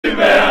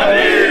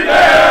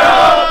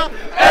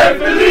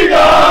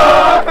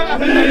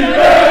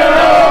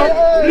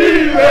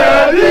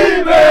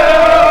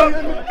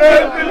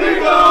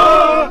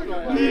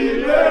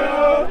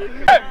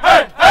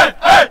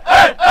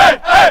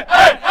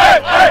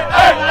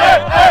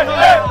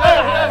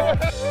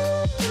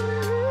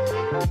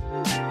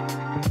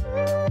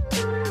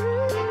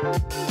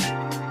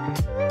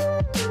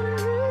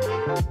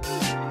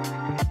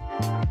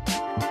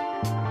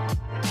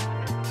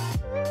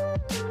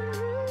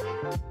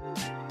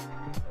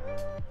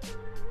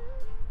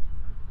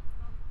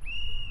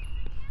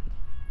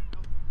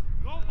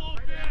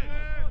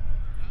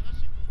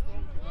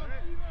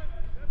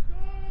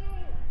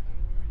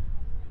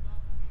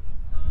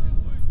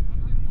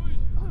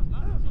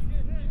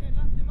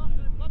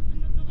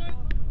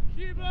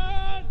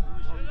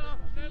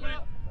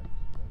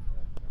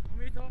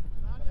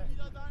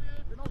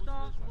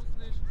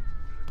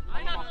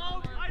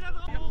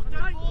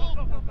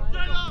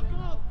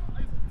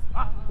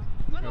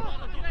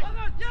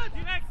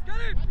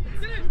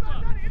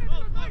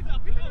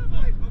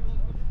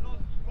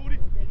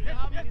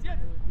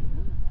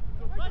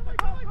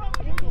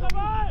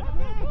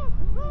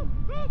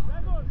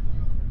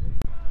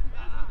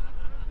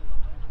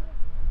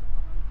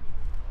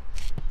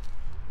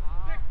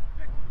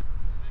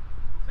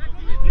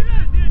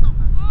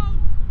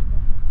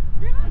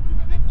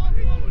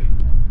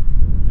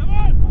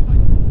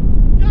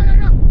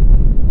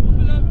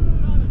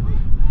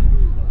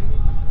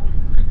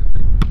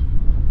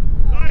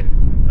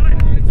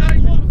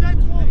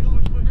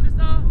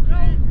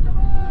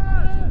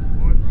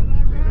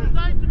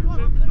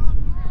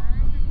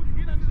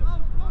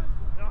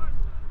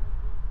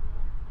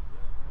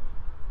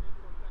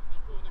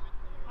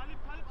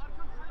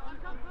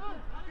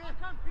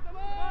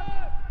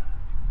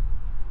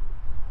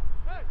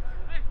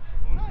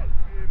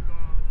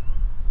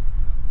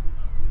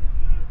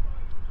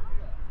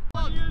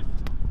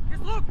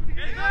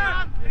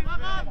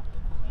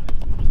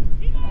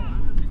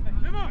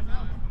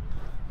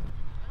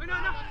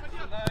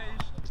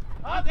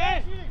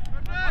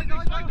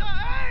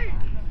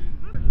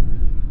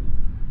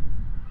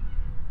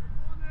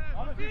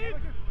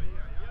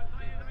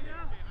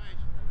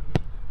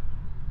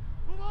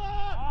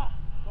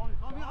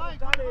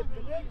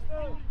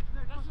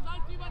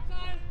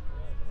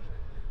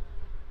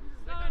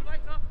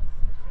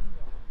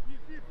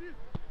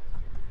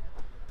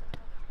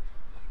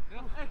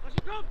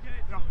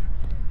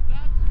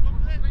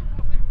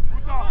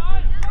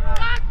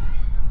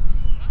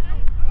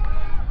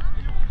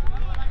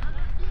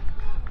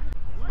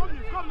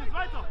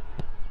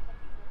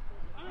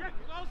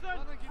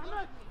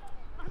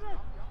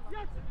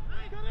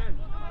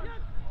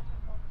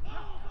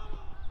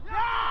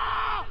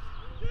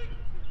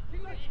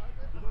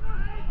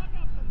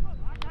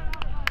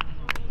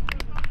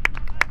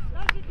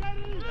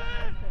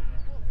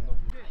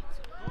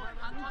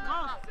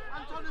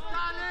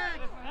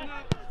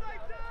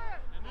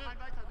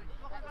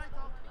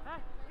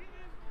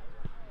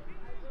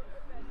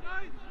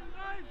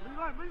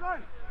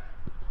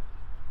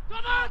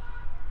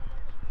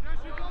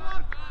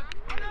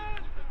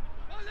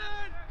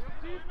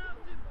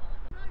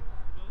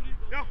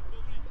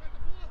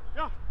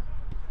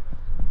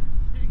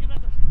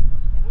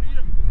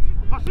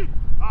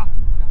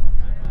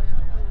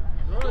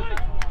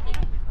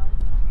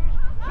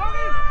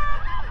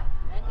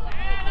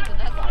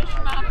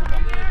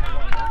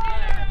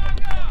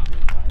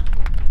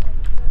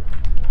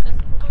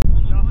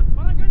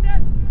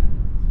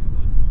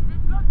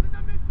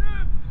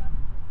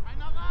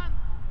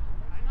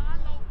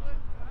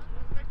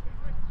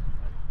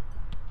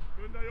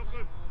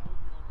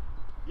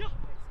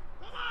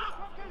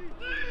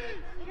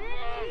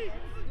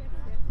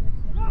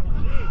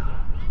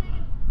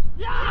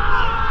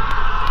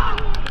Ja!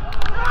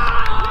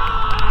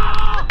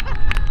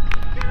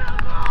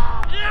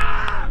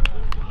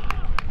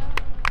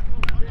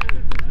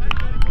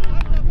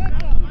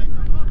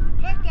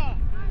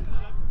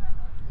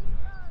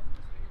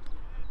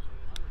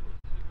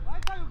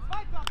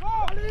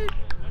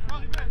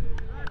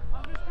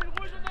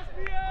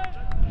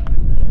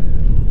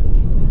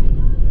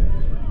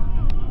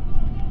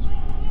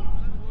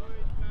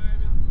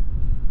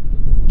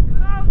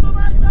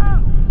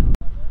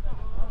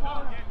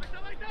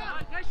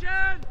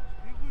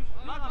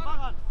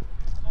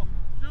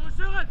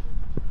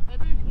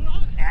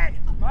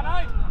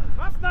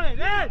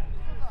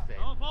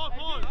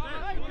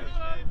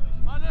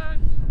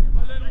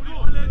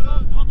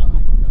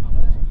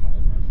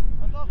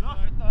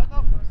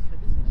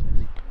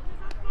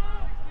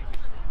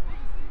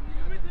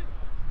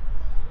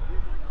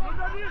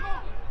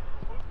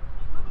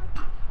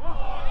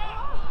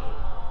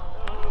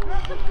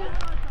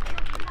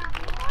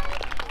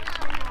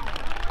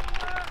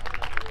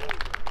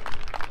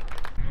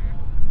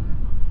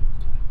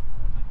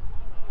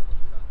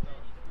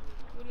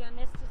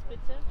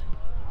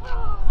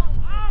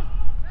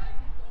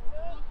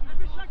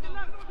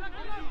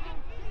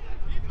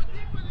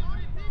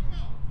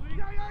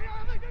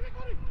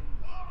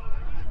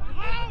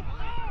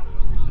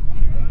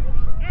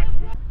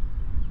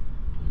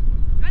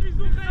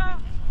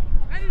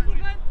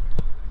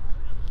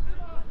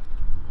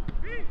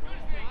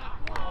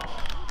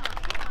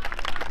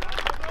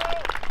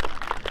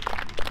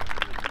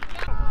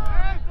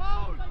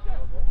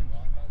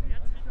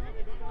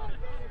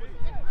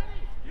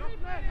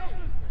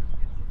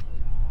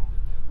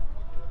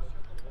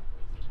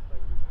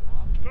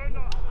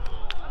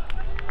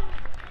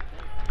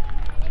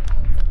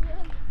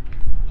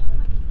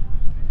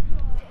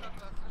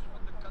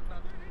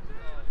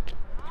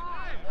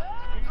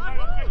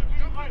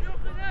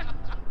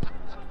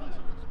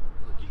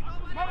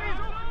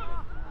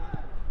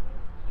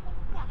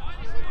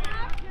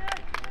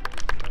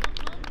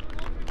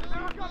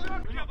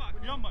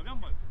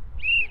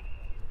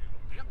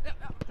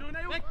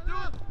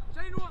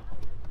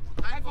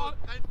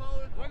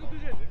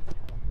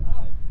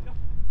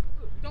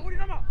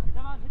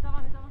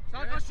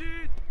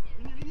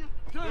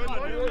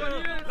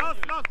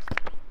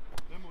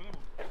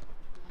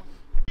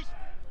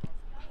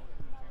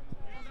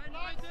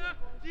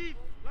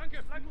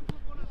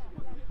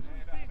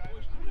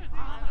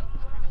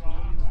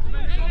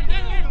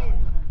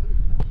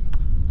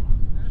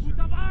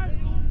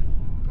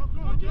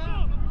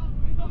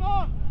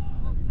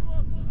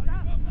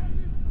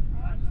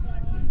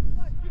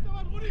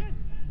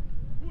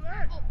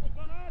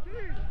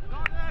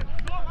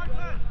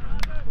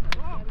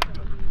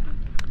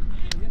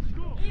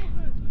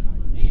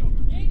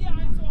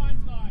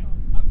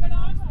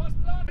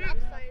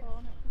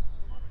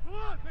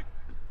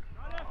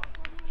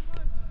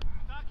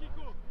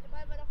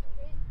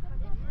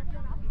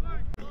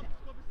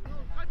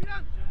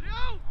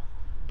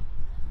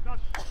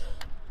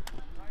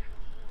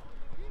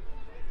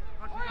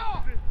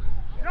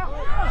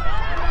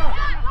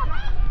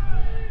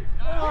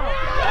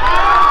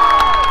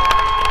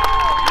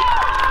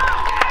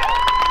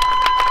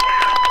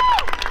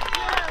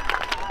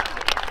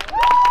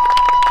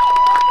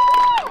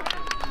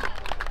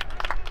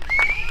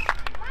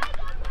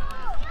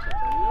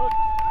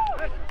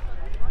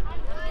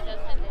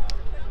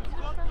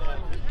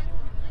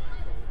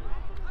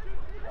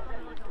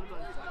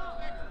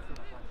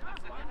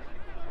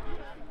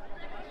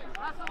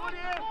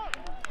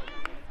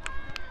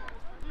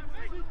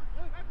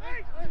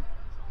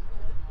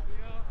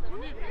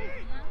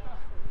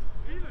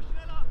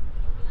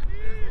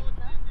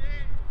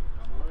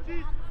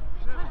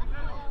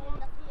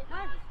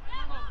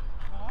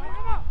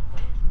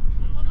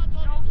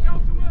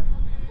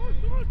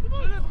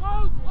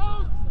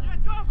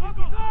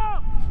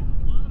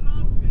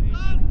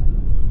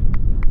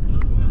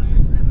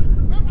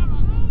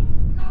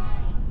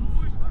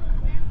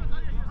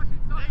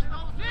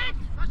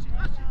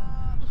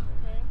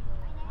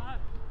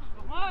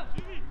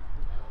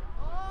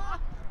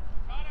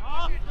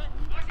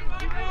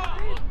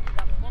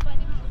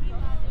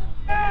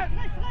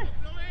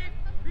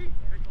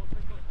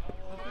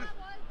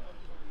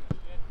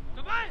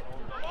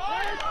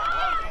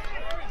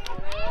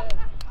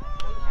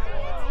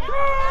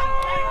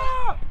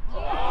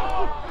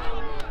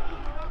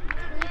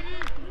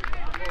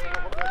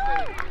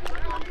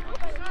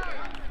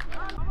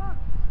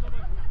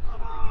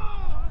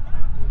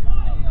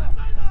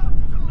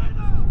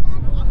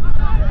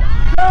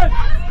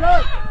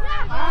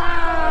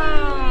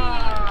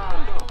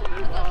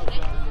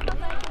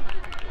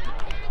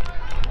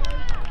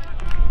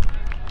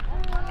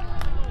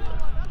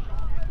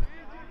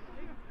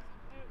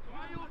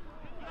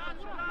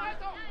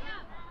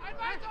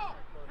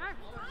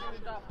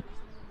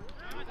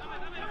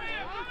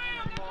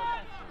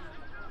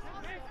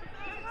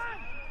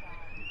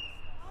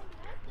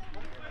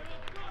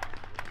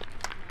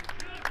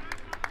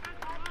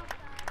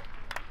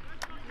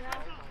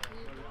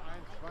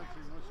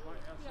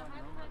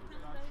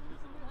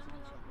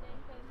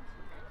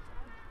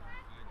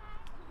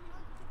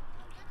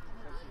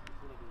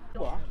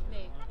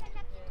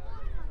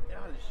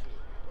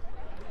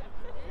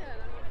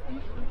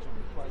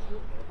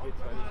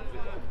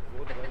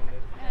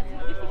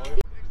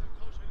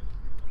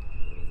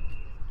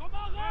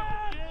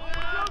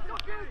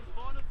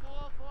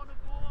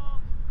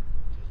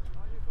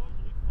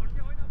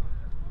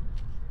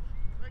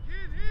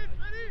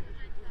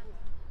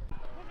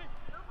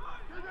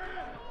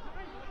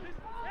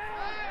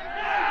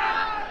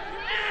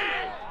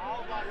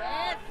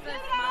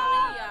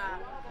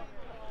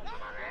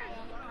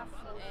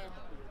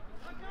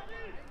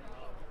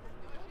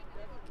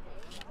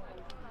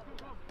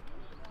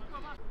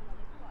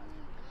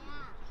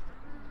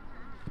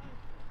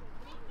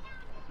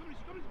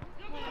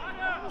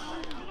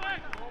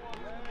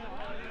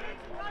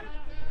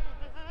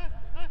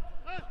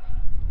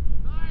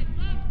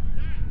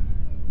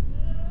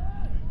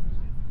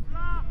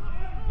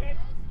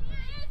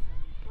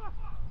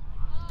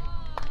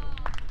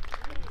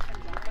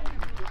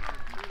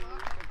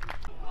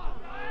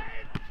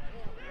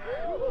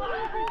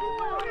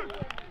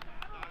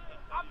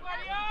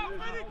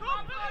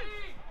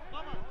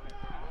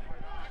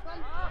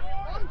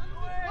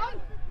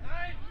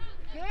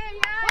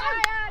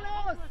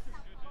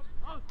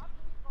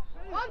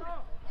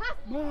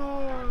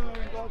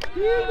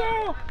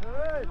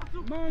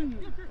 Mann!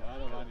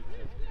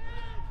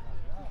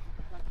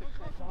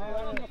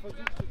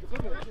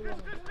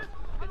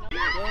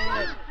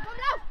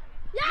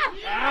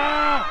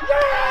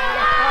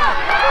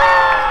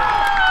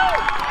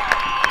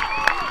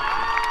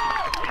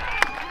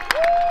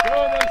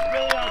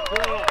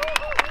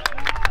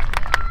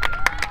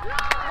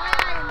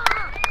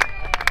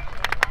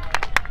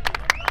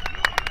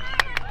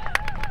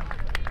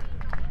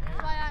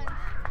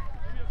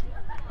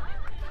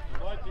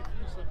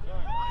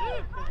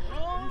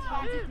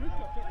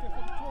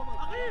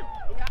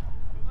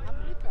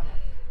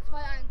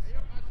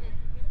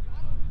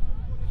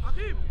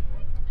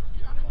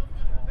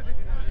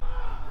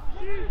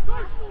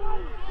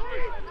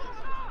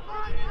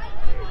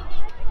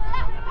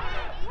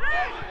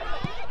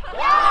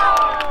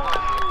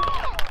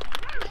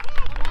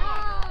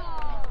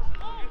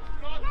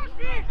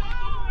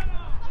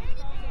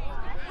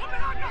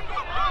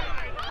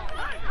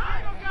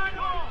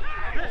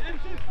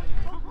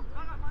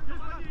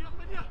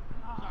 Ja!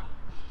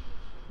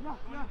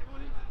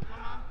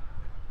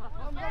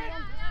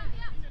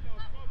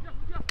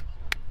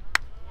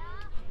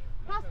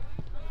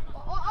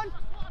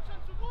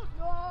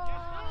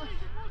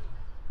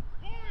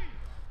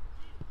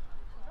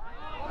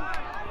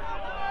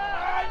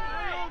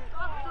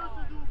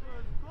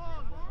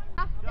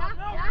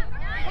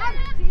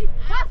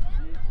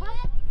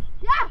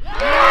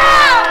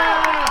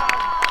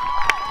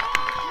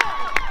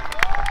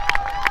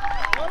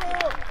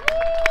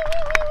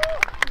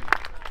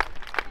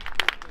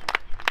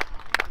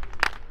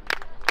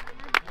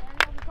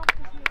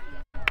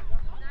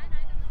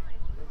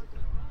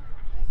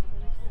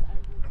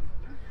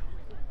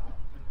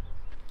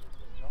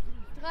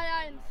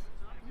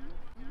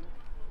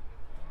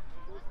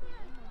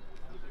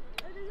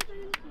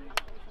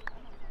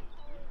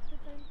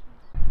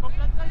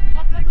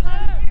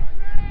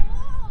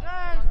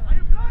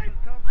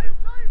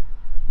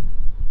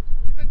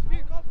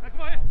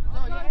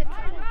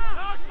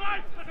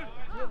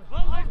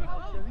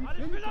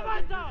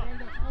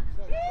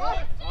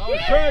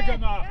 Schön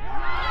gemacht!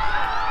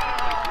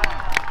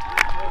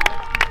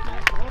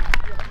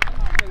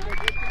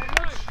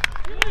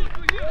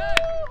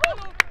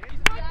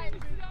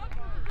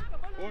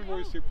 Und wo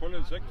ist die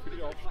volle Sekt für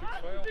die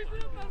Aufstiegsfeier?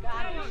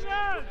 Gar nicht. Da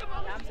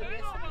haben sie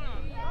gestern.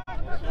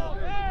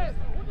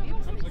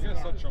 Haben sie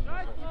gestern schon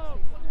gesagt.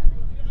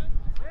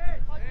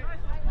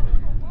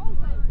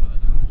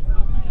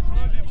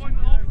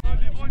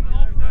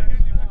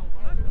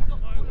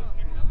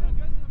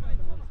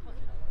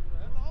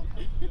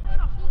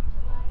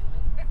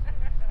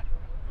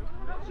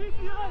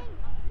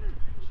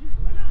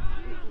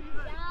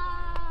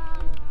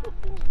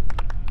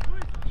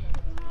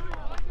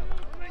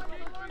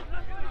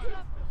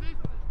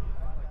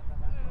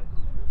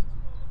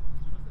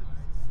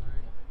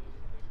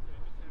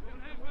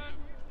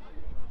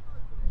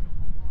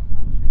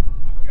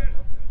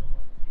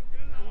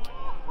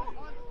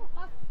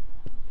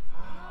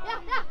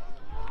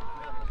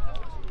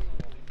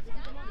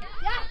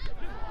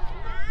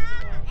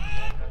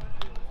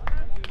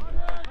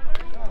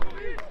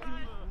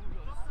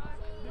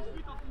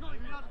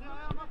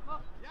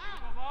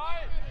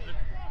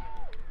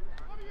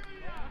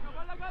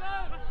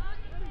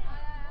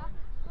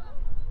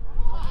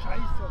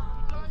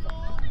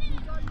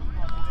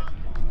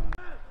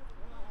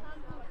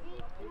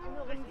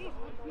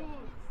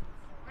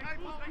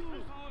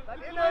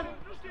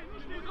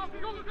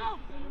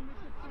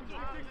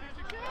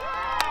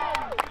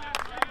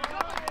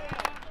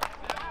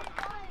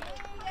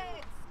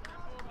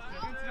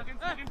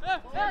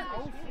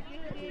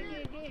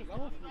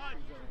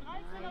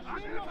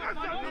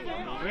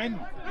 Renn!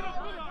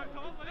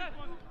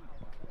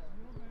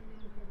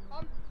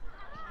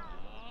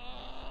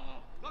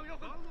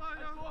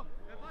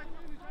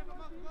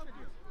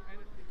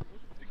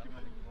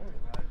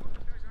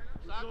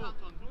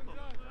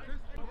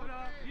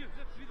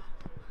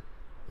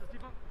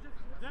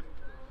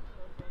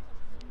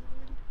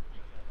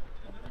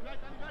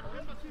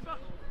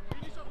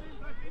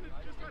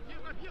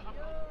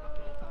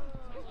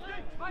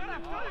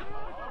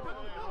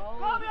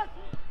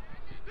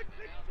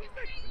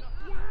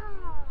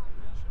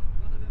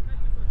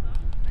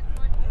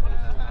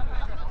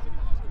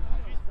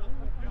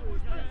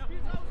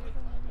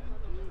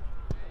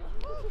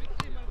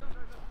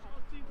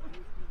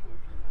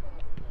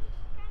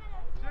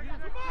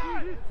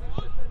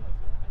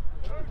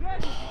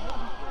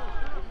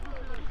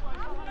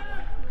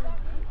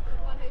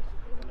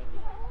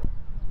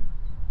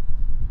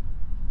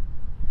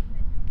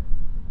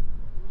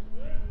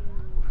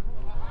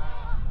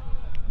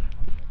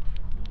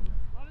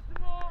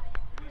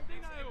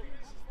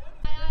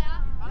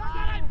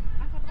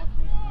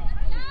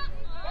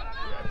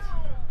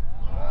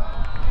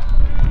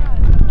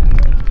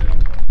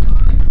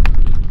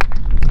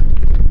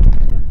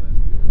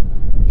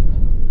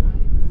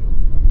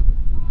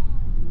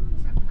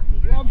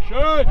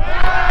 Schön!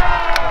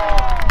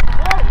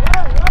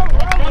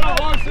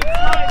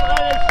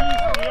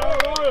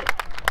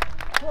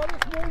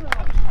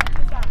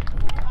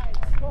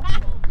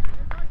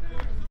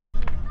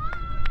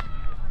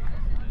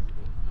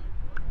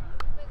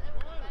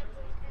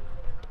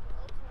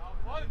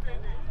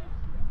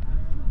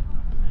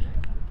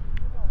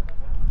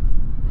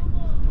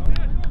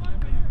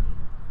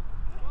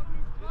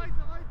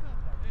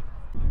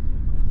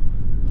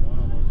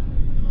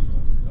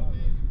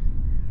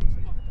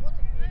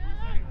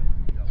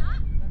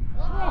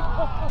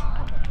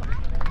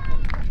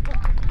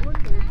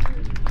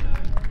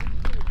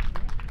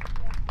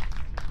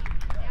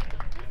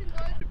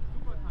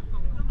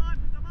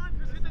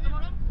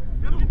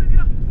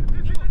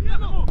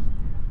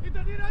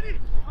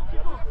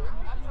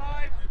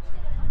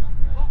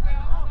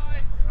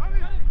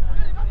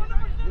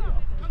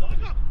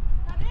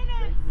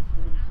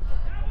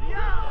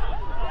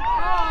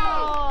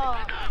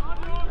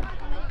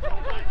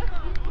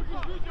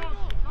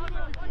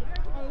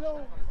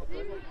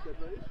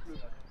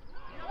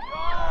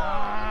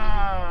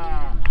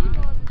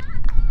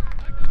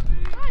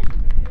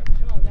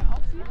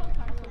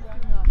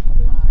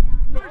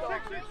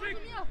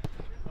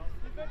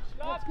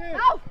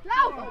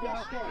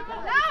 Lauf!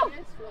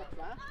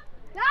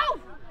 Lauf!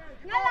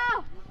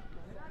 Schneller!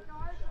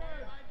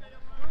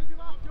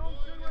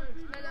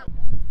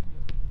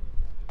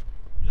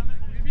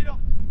 Wieder!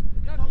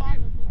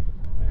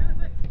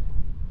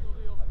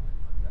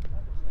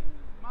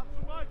 Mach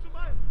zum Ball!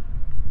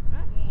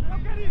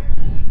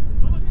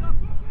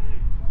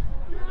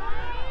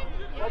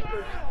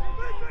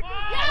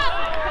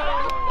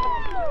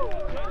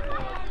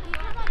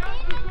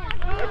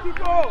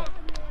 Go!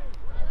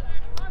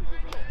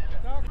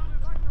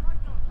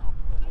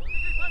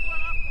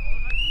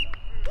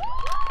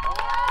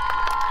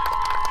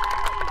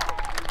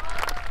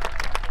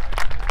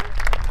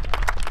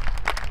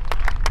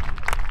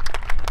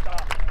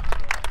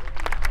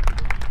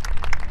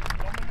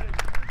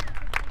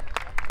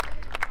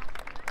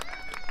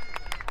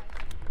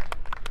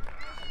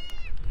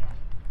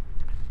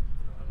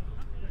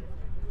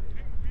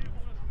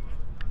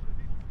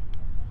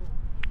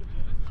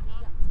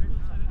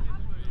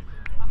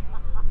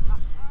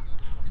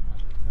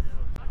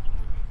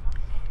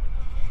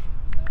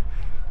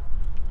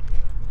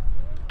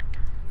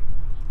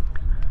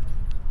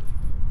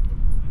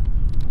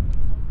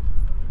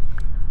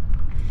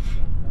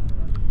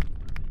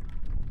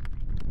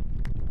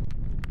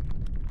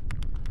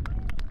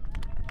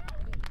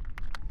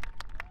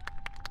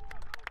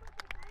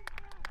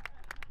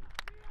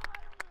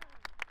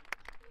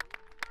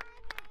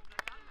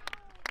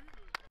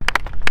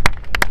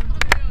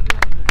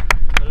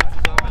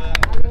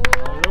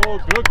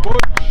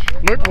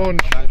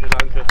 Glückwunsch! Danke,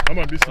 danke. Kann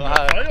man ein bisschen mehr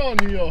feiern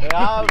hier.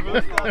 Ja, wir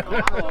müssen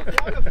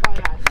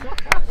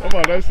Guck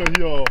mal, da ist ja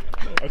hier,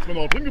 als wenn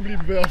er auch drin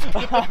geblieben wäre.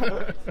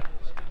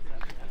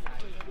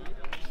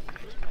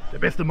 Der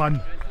beste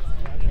Mann.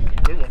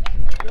 Glückwunsch.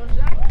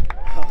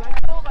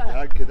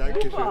 Danke,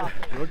 danke schön.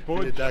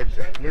 Glückwunsch. Vielen Dank.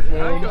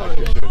 Glückwunsch.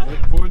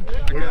 Glückwunsch.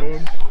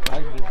 Glückwunsch.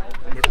 Danke.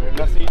 Glückwunsch.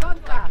 Ja,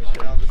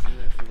 bis zum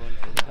nächsten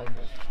Mal.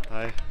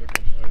 Hi.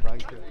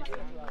 Danke.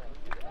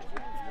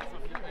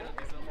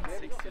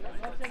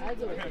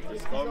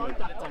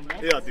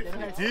 Ja,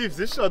 definitiv,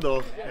 sicher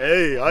doch.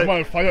 Hey, Guck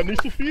mal, feiert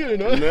nicht so viel,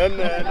 ne? Nee.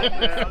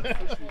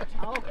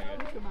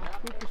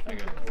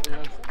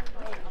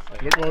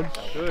 Glückwunsch.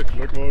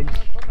 Glückwunsch.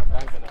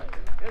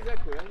 Sehr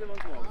cool, dann sehen wir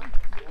uns morgen.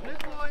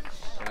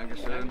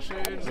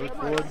 Dankeschön.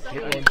 Glückwunsch.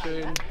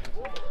 Glückwunsch.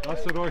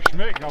 Lasst es euch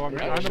schmecken, aber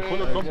mit einer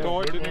Pulle kommt er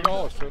heute nicht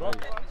aus, oder? Hat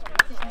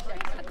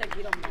der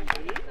geht doch mal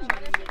Leben.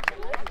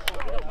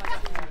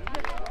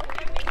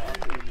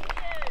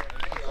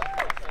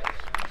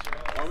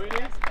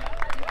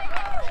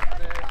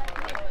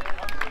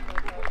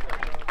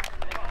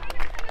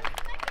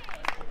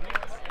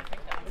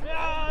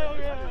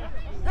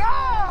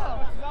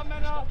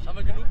 Haben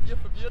wir genug Bier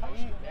für Bier?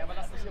 Ja, aber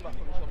lass das hier machen.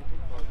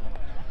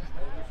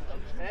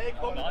 Hey,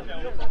 komm!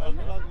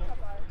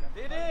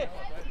 Dede!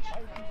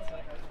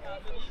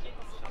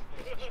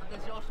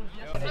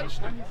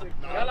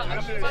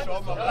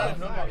 Schau mal rein.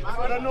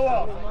 Oder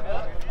Noah?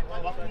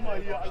 Mach du mal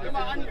hier alle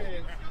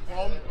angehen.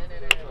 Komm,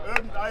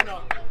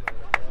 irgendeiner.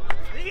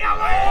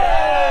 Jawohl!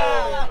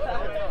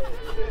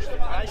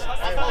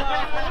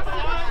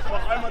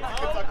 Noch einmal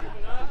Zicke-Zacke.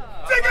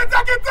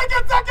 Zicke-Zacke,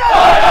 Zicke-Zacke!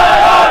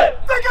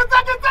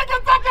 Zicke-Zacke,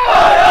 Zicke-Zacke!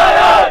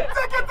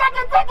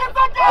 Zicke-Zacke,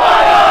 Zicke-Zacke!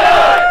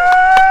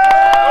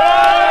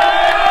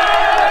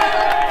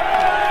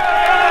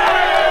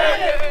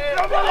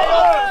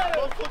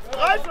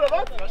 Reis oder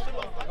was?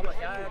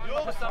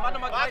 Jungs, da war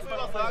nochmal Kreis.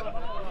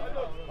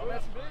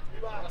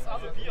 Das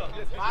arme Bier.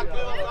 Marc,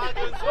 wer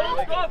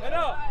was sagen?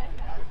 Männer!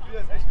 Bier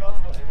ist echt krass.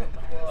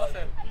 Was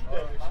denn?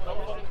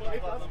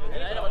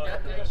 Nein, aber der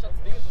hat ja schon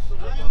Dinge so. Ich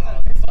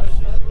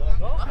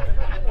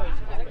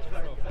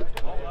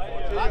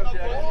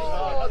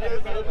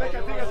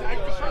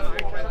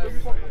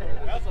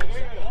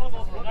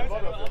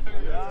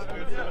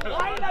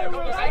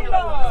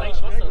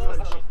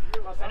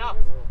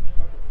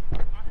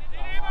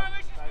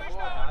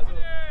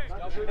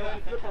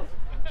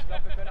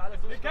glaube, wir können alle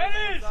so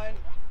stolz sein,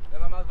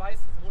 wenn man mal weiß,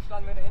 wo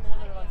standen wir in der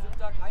Hinrunde, wir waren 7.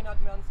 Keiner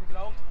hat mir an uns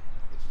geglaubt.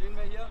 Jetzt stehen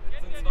wir hier,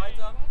 sind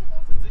Zweiter,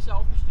 sind sicher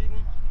aufgestiegen,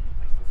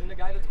 wir sind eine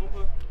geile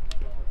Truppe.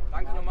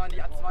 Danke nochmal an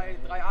die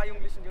 3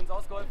 A-Jugendlichen, die uns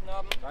ausgeholfen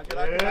haben. Danke,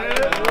 danke.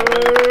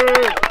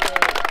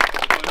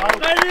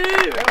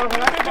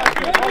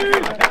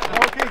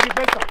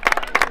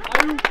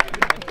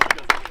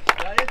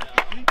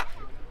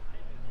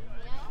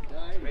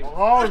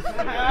 Raus!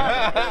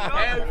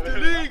 11.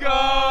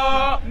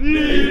 Liga!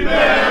 Nie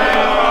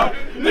mehr!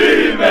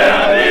 Nie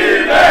mehr!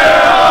 Nie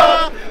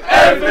mehr!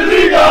 11.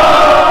 Liga!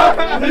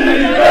 Nie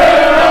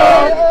mehr!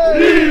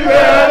 Nie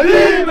mehr!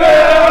 Nie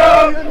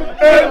mehr!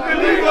 11.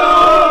 Liga!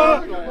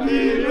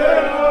 Nie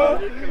mehr!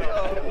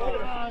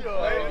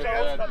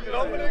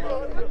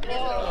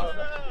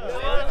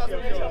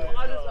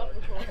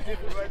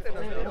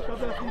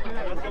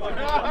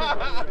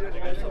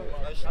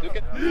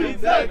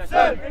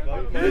 Hinsetzen!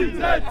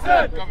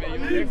 Hinsetzen!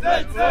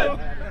 Hinsetzen!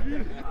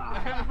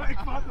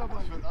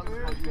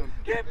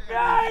 Gib mir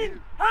ein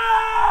H!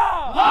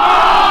 H!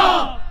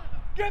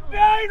 Gib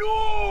mir ein U!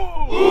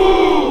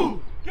 U!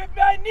 Gib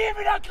mir ein Nil! Nie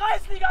wieder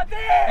Kreisliga D!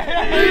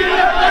 Nie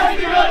wieder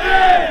Kreisliga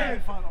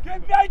D!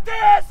 Gib mir ein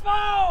DSV!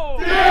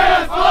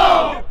 DSV!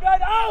 Gib mir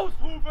ein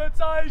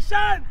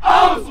Ausrufezeichen!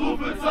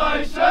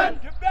 Ausrufezeichen!